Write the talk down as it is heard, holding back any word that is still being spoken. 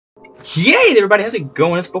Yay, everybody, how's it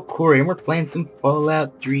going? It's Bokori, and we're playing some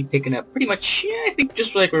Fallout 3, picking up pretty much, yeah, I think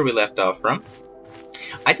just like where we left off from.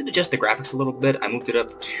 I did adjust the graphics a little bit. I moved it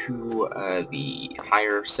up to the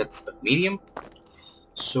higher sets of medium.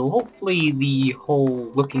 So hopefully the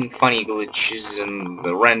whole looking funny glitches and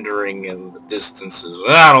the rendering and the distances,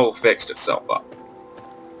 that all fixed itself up.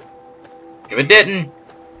 If it didn't,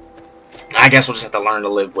 I guess we'll just have to learn to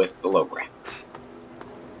live with the low graphics.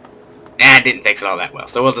 It didn't fix it all that well,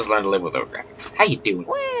 so we'll just learn to live with low graphics. How you doing?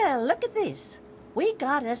 Well, look at this. We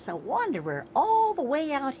got us a wanderer all the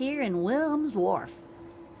way out here in Willem's Wharf.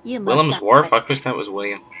 Willem's Wharf? I wish that was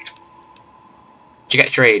William. But you got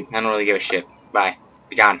trade. I don't really give a shit. Bye.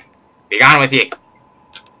 Be gone. Be gone with you.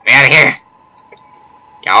 Be out of here.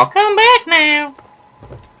 Y'all come back now.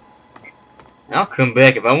 I'll come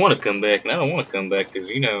back if I want to come back, and I don't want to come back because,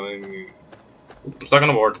 you know, I'm stuck on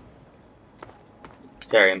the board.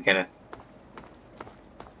 Sorry, I'm kind of...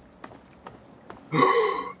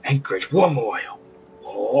 Anchorage Warm Oil.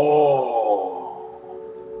 Oh.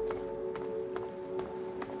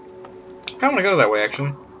 I kind of want to go that way,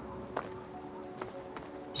 actually.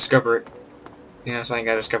 Discover it. Yeah, so I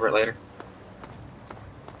gotta discover it later.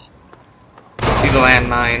 See the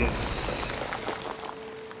landmines.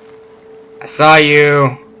 I saw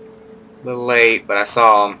you. A little late, but I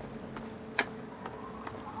saw them.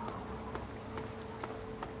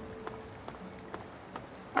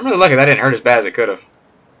 I'm really lucky that didn't hurt as bad as it could have.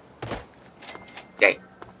 Yay.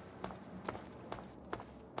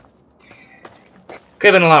 Could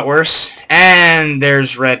have been a lot worse. And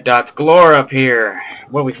there's red dots galore up here.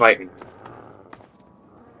 What are we fighting?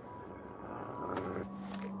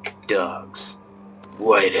 Dogs.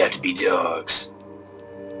 Why'd it have to be dogs?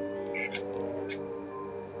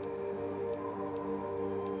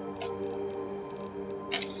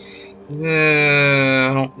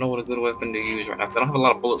 I don't know what a good weapon to use right now, because I don't have a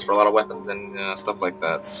lot of bullets for a lot of weapons and stuff like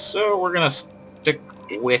that. So we're gonna stick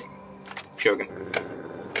with Shogun.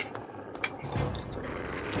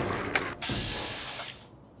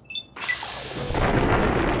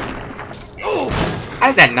 How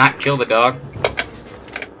did that not kill the dog?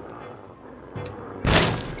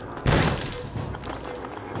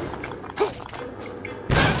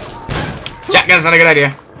 Shotgun's not a good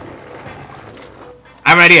idea. I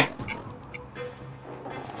have an idea.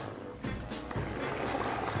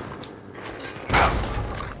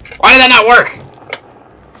 Why did that not work?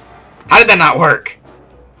 How did that not work?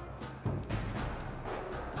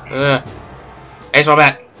 Baseball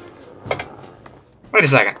bat. Wait a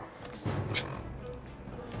second.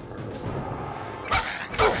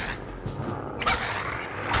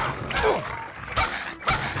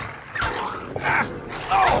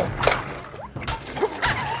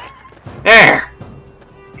 There!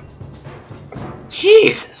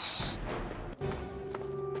 Jesus!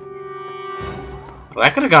 Well,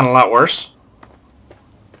 that could have gone a lot worse.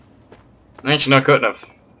 Actually, no, it couldn't have.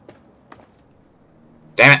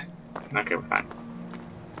 Damn it. Okay, we're fine.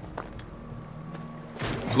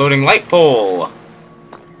 Floating light pole!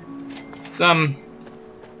 Some...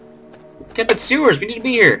 Tepid sewers, we need to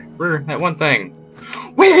be here for that one thing.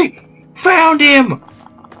 We found him!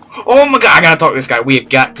 Oh my god, I gotta talk to this guy. We have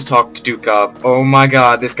got to talk to Dukov. Oh my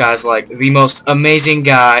god, this guy's like the most amazing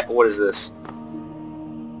guy. What is this?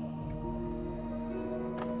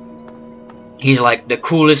 He's like the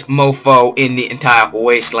coolest mofo in the entire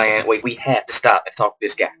wasteland. Wait, we have to stop and talk to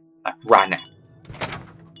this guy. Like, right now.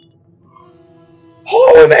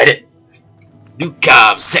 Oh, we made it!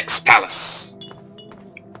 Dukov's Sex Palace.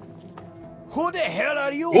 Who the hell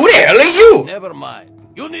are you? Who the hell are you? Never mind.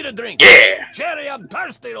 You need a drink. Yeah! Jerry, I'm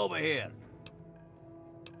thirsty over here.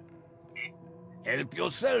 Help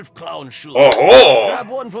yourself, clown shoe. Oh! Grab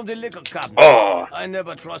one from the liquor cabinet. Oh! I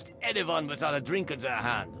never trust anyone without a drink in their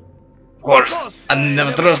hand. Of course, I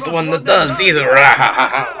never trust one that does either.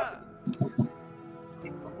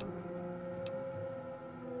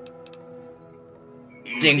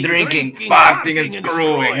 Eating, drinking, farting, and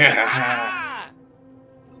screwing.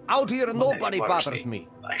 Out here, nobody bothers me.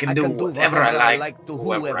 I can do whatever I like to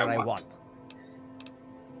whoever I want.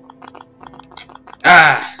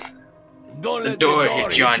 Ah! Don't The let door the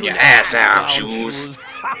hit you on hit your in the ass out, clown shoes.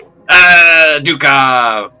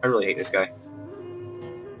 Dukov! I really hate this guy.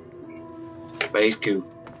 But he's cool.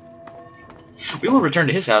 We will return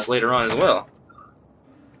to his house later on as well.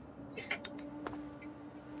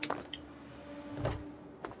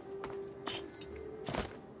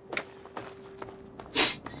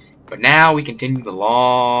 But now we continue the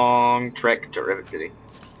long trek to Rivet City.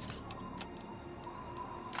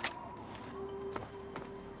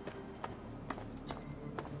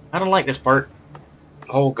 I don't like this part.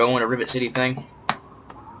 The whole going to Rivet City thing.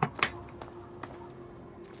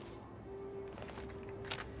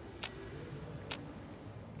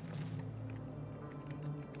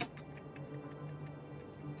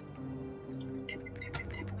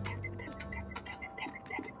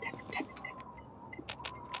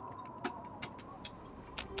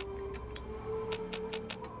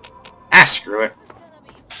 Ah, screw it.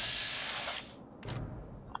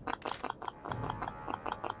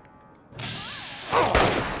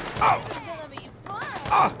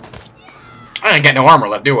 I ain't got no armor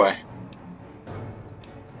left, do I?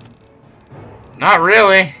 Not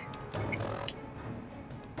really.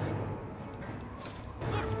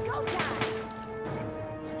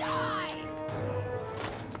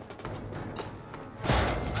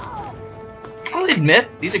 I'll admit,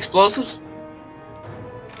 these explosives...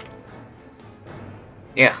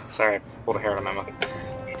 Yeah, sorry, I pulled a hair out of my mouth.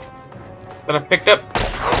 That I picked up.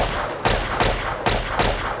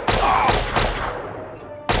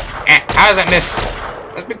 How does that miss?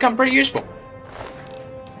 That's become pretty useful.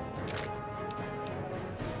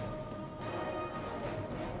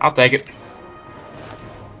 I'll take it.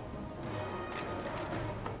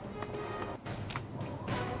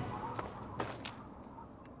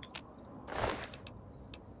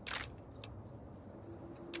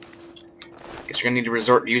 Guess we're gonna need to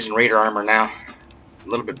resort to using Raider armor now. It's a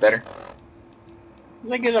little bit better.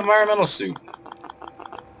 Let's get an environmental suit.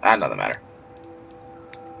 Ah, doesn't matter.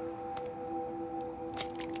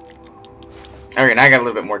 Alright, now I got a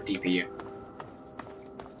little bit more DPU.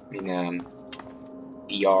 I mean,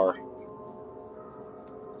 DR.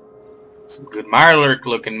 Some good Mirelurk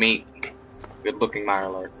looking meat. Good looking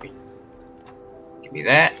Mirelurk meat. Give me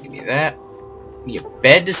that, give me that. Give me a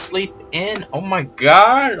bed to sleep in. Oh my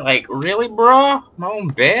god, like really, bro? My own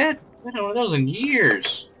bed? I haven't had one of those in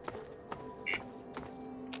years.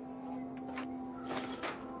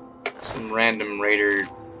 Some random Raider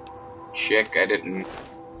chick I didn't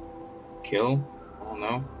kill? I don't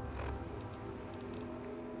know.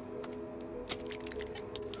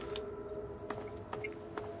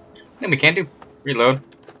 Then we can do. Reload.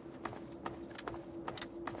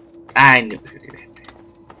 I knew it was gonna do that.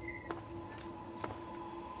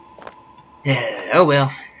 Yeah, oh well.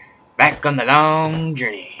 Back on the long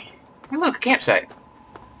journey. Oh look, a campsite.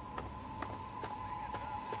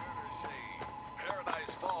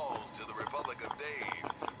 Paradise Falls to the Republic of Dave.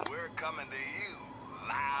 We're coming to you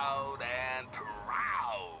loud and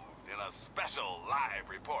proud in a special live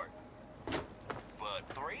report. But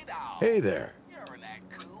 $3. Hey there. You're in that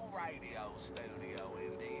cool radio studio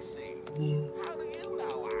in DC. How do you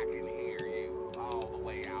know I can hear you all the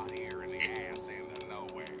way out here in the ass end of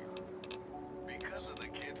nowhere? Because of the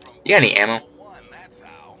kid from You got any ammo? One, that's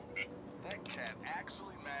how. That cat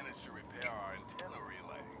actually managed to repair our antenna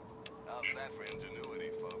relay. How's that for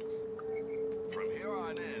ingenuity, folks? From here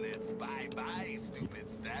on in, it's bye-bye,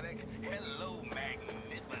 stupid static. Hello,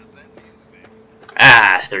 magnificent music.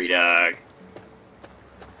 Ah, 3Dog.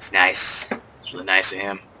 It's nice. It's really nice of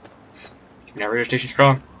him. Keeping our radio station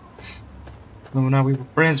strong. Remember now we were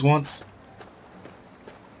friends once.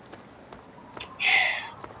 Yeah.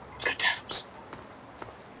 It's good times.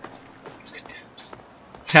 It's good times.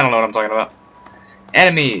 I don't know what I'm talking about.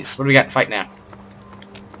 Enemies! What do we got in fight now?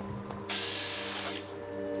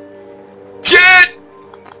 Shit!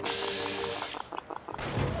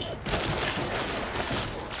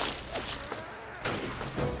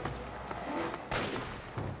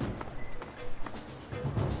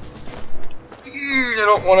 I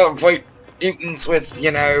don't want to fight mutants with,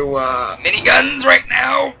 you know, miniguns right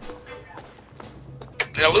now.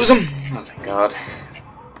 Did I lose them? Oh, thank God.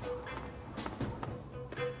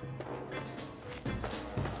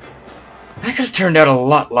 That could have turned out a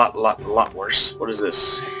lot worse. What is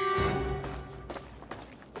this?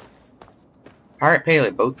 Pirate Paley,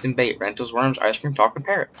 boats and bait, rentals, worms, ice cream, talking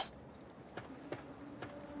parrots.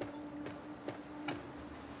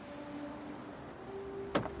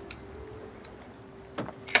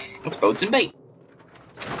 What's boats and bait?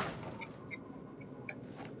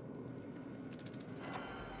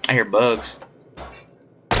 I hear bugs.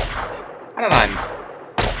 I don't know.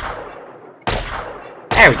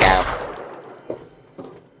 There we go.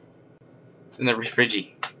 It's in the refrigerator.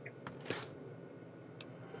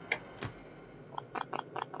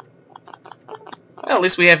 Well, at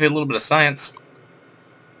least we have a little bit of science.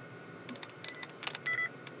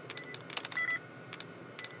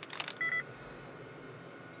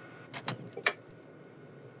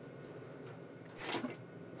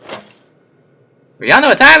 Y'all know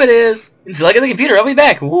what time it is. It's like at the computer. I'll be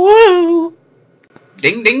back. Woo!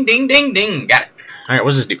 Ding, ding, ding, ding, ding. Got it. Alright,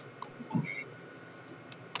 what's this do?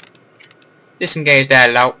 Disengage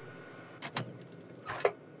that low.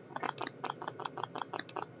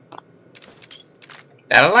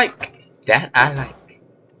 That I like. That I like.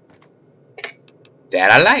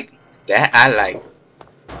 That I like. That I like.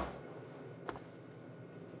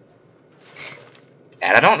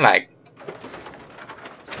 That I don't like.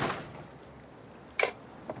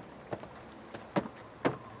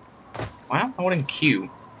 Holding Q.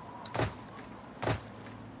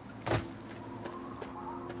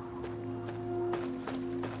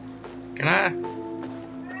 Can I?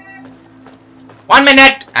 1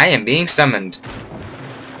 minute! I am being summoned.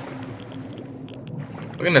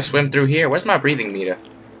 We're gonna swim through here. Where's my breathing meter?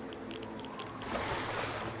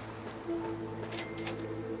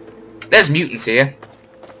 There's mutants here.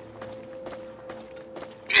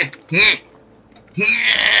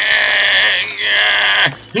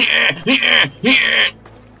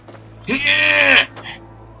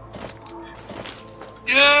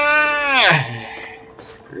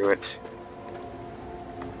 Screw it.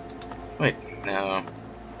 Wait, no.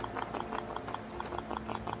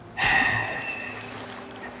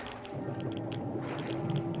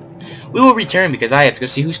 We will return because I have to go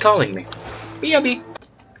see who's calling me. BRB.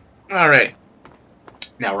 Alright.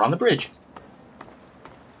 Now we're on the bridge.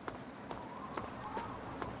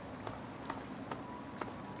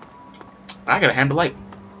 I got a ham light.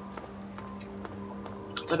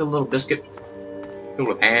 It's like a little biscuit filled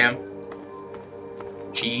with ham,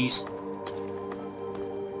 cheese.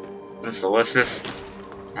 It's delicious.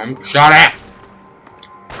 Shut up!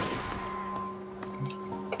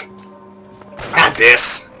 Not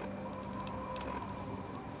this.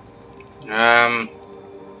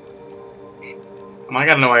 I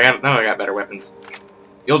gotta know. I got better weapons.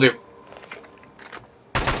 You'll do.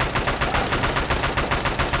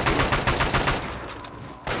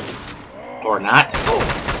 Or not.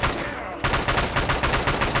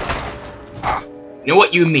 Ah, you know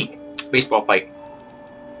what you mean? Baseball fight.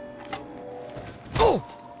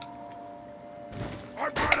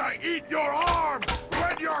 I'm gonna eat your arms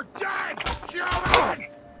when you're dead, children!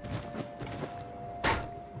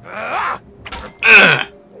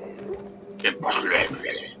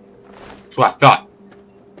 That's what I thought,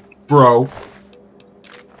 bro.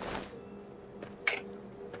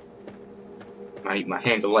 I eat my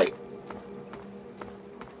hands of light.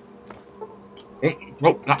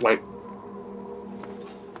 Nope, not light.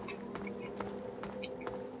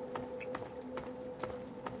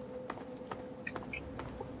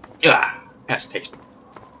 Yeah, that's tasty.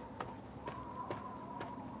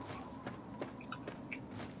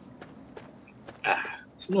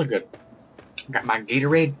 It's really good. Got my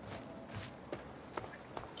Gatorade.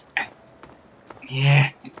 Yeah.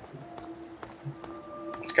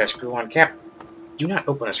 It's got a screw-on cap. Do not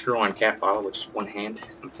open a screw-on cap bottle with just one hand.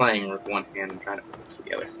 I'm playing with one hand and trying to put this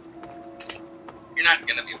together. You're not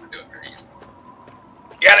gonna be able to do it very easily.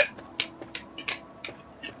 Got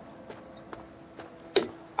it!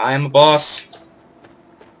 I am a boss.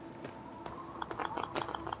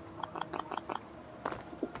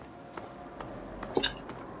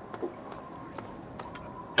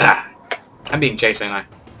 I'm being chased, ain't I?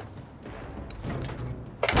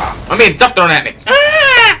 I'm being duck thrown at me.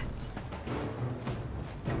 Ah!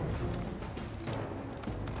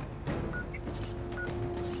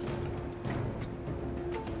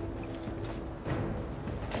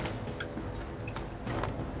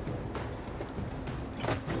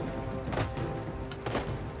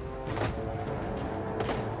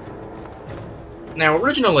 Now,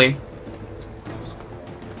 originally,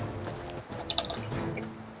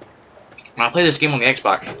 when I played this game on the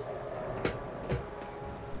Xbox,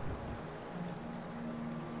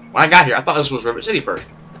 when I got here, I thought this was Rivet City first.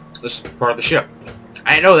 This part of the ship.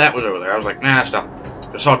 I didn't know that was over there. I was like, nah, that's stuff.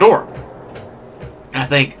 I saw a door. And I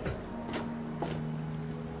think,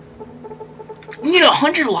 you need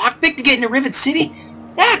 100 lockpick to get into Rivet City?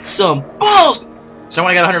 That's some balls!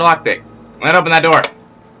 Someone got 100 lockpick. Went open that door.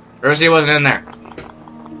 Rivet City wasn't in there.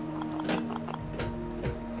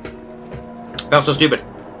 Felt so stupid.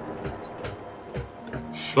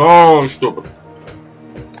 So stupid.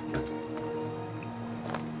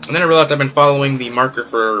 And then I realized I've been following the marker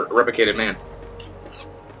for a replicated man.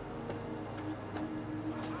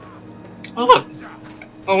 Oh look!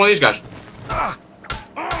 Oh, one of these guys. Oh!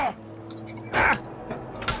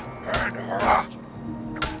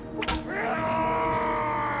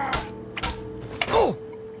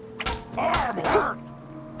 Arm hurt!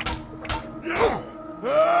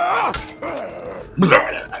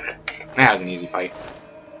 That was an easy fight.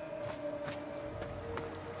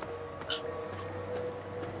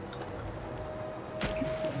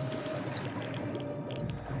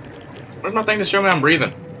 Where's my thing to show me I'm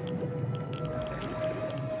breathing?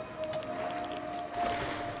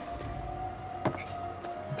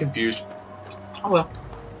 I'm confused. Oh well.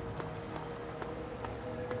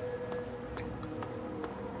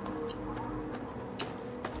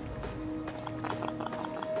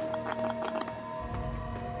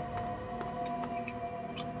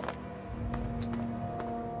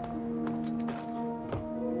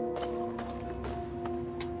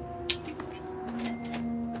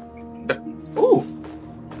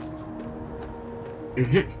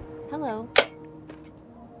 Hello.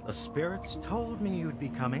 The spirits told me you'd be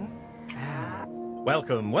coming.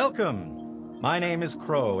 Welcome, welcome. My name is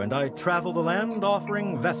Crow, and I travel the land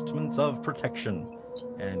offering vestments of protection.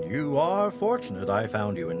 And you are fortunate I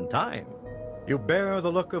found you in time. You bear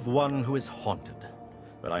the look of one who is haunted.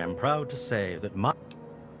 But I am proud to say that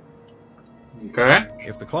Okay.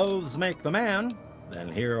 if the clothes make the man, then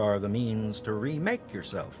here are the means to remake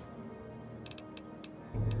yourself.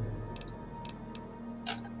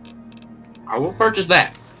 I will purchase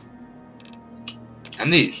that.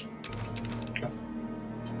 And these.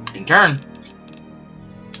 In turn,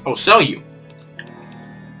 I will sell you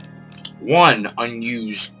one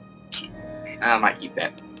unused. I might keep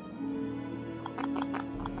that.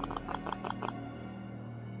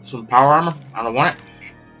 Some power armor. I don't want it.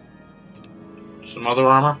 Some other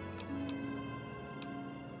armor.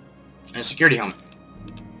 And a security helmet.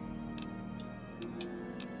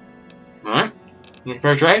 Alright. You want a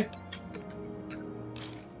fair trade?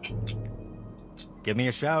 Give me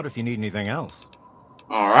a shout if you need anything else.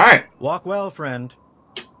 Alright. Walk well, friend.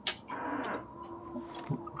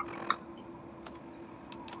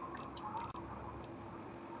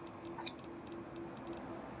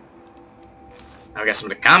 I got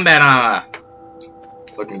some of the combat armor.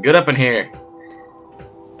 Looking good up in here.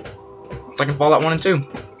 It's like in Fallout 1 and 2.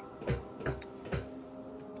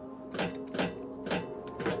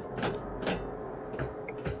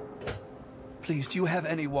 Please, do you have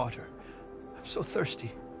any water? I'm so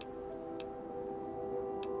thirsty.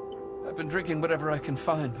 I've been drinking whatever I can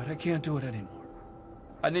find, but I can't do it anymore.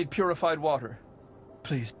 I need purified water.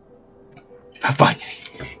 Please. If I find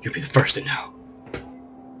any, you'll be the first to know.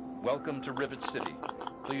 Welcome to Rivet City.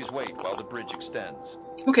 Please wait while the bridge extends.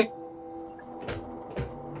 Okay.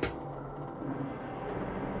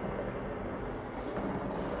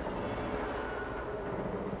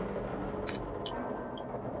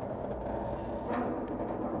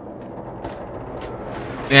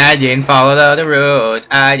 I didn't follow the rules.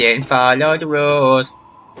 I didn't follow the rules.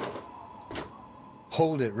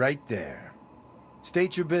 Hold it right there.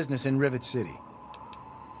 State your business in Rivet City.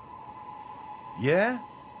 Yeah?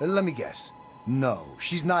 Let me guess. No,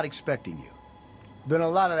 she's not expecting you. Been a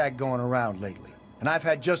lot of that going around lately, and I've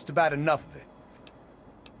had just about enough of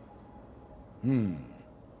it.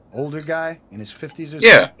 Older guy, in his 50s or so?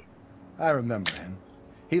 Yeah. I remember him.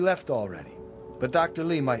 He left already, but Dr.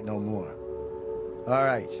 Lee might know more. All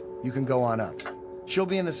right, you can go on up. She'll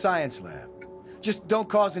be in the science lab. Just don't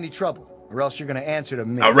cause any trouble, or else you're gonna answer to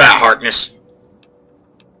me. Alright, Harkness.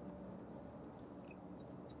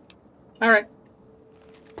 Alright.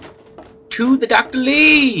 To the Dr.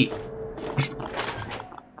 Lee!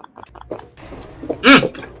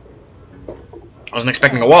 I wasn't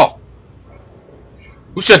expecting a wall.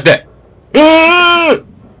 Who said that?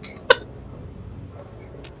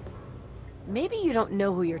 Maybe you don't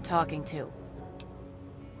know who you're talking to.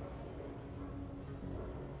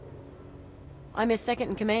 I'm his second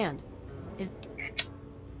in command. You've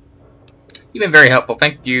been very helpful.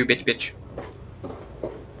 Thank you, bitch.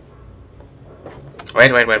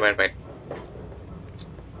 Wait.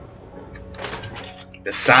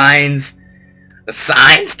 The signs. The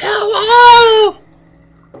signs tell all!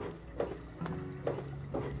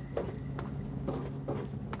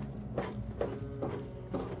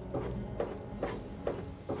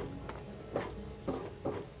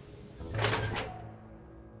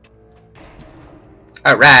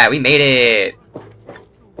 Alright, we made it!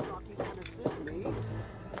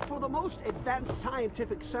 For the most advanced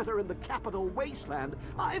scientific center in the capital wasteland,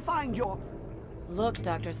 I find your... Look,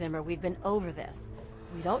 Dr. Zimmer, we've been over this.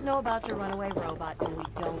 We don't know about your runaway robot, and we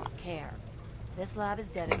don't care. This lab is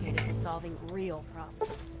dedicated to solving real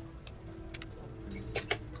problems.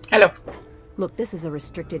 Hello. Look, this is a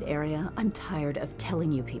restricted area. I'm tired of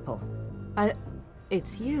telling you people.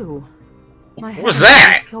 It's you. My What was husband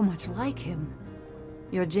that? looks so much like him.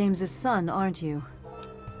 You're James's son, aren't you?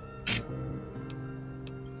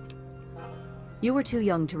 You were too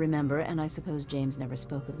young to remember, and I suppose James never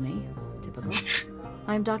spoke of me. Typical.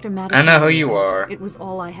 I'm Dr. Madison. I know who you are. It was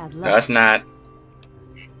all I had left. No, it's not.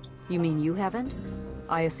 You mean you haven't?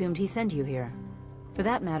 I assumed he sent you here. For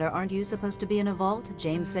that matter, aren't you supposed to be in a vault?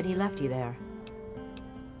 James said he left you there.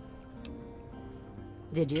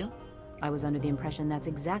 Did you? I was under the impression that's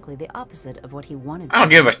exactly the opposite of what he wanted. I don't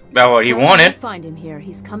give a about what he Well, wanted. I'll find him here.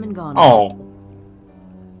 He's come and gone. Oh.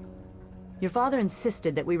 Your father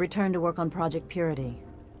insisted that we return to work on Project Purity.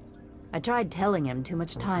 I tried telling him too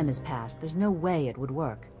much time has passed. There's no way it would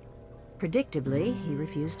work. Predictably, he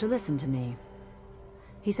refused to listen to me.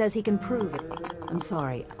 He says he can prove it. I'm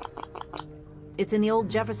sorry. It's in the old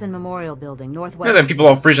Jefferson Memorial Building, northwest. And then people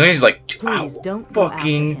all freezing. He's like, please don't fucking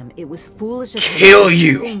go after him. It was foolish of him kill to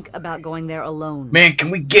you. think about going there alone. Man, can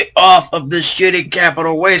we get off of this shitty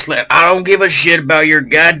Capital Wasteland? I don't give a shit about your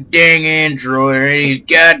goddamn android or any of these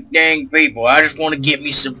goddamn people. I just want to get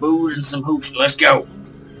me some booze and some hooch. Let's go.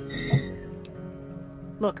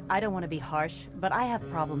 Look, I don't want to be harsh, but I have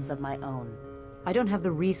problems of my own. I don't have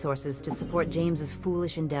the resources to support James's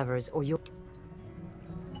foolish endeavors or your...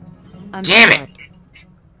 I'm Damn sorry. it!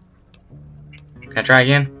 Can I try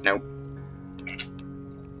again? Nope.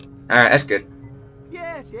 Alright, that's good.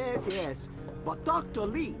 Yes, yes, yes. But Dr.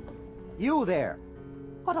 Lee, you there.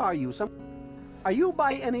 What are you, Are you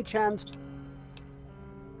by any chance...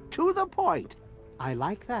 To the point. I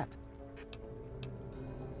like that.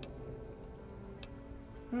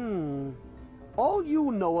 All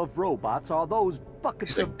you know of robots are those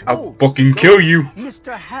buckets of I'll fucking kill you.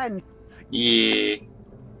 Mr. Hand... Yeah.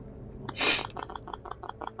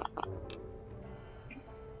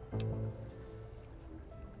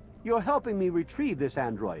 You're helping me retrieve this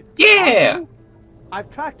android. Yeah! I've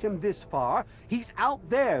tracked him this far. He's out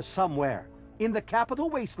there somewhere, in the Capital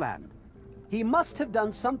Wasteland. He must have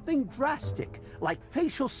done something drastic, like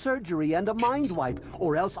facial surgery and a mind wipe,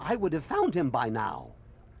 or else I would have found him by now.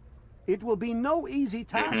 It will be no easy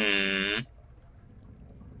task.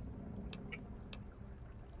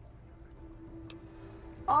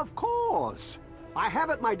 Of course! I have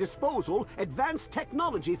at my disposal advanced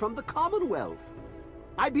technology from the Commonwealth.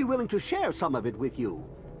 I'd be willing to share some of it with you.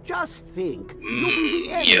 Just think, you'll be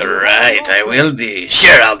the editor. You're right, I will be.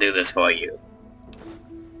 Sure, I'll do this for you.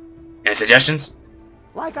 Any suggestions?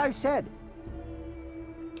 Like I said.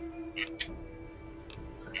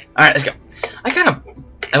 Alright, let's go.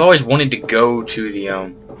 I've always wanted to go to the,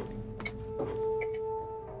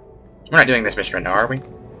 We're not doing this mission right now, are we?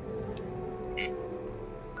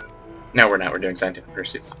 No, we're not. We're doing scientific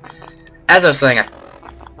pursuits. As I was saying, I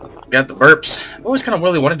got the burps. I've always kind of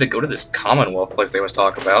really wanted to go to this Commonwealth place they always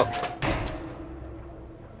talk about.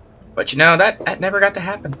 But you know, that never got to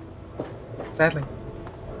happen. Sadly.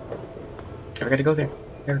 Never got to go there.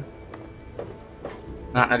 Never.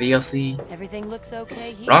 Not in a DLC. Everything looks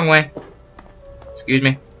okay here. Wrong way. Excuse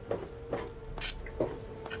me.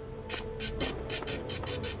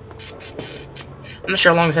 I'm not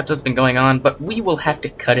sure how long this episode's been going on, but we will have to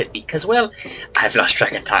cut it because, well, I've lost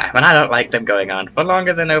track of time, and I don't like them going on for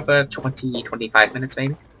longer than over 20-25 minutes,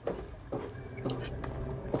 maybe.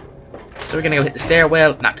 So we're gonna go hit the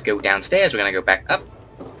stairwell, not to go downstairs, we're gonna go back up.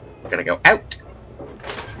 We're gonna go out.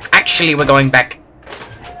 Actually, we're going back.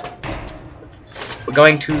 We're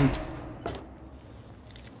going to...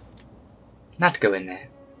 not to go in there.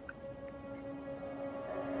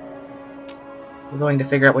 We're going to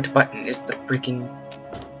figure out which button is the freaking...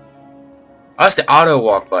 oh, it's the auto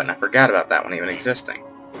walk button. I forgot about that one even existing.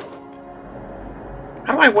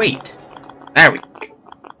 How do I wait? There we go. I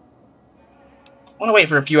want to wait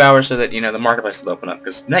for a few hours so that, you know, the marketplace will open up.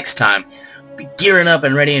 Because next time, we'll be gearing up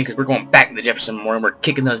and ready because we're going back to the Jefferson Memorial and we're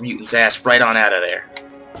kicking those mutants' ass right on out of there.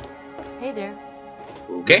 Hey there.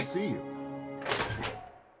 Okay. Good to see you.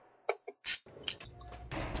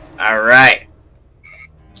 Alright.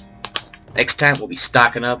 Next time, we'll be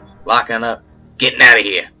stocking up, locking up, getting out of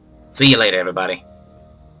here. See you later, everybody.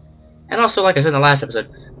 And also, like I said in the last episode,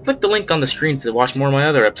 click the link on the screen to watch more of my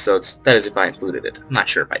other episodes. That is if I included it. I'm not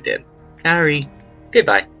sure if I did. Sorry.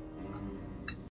 Goodbye.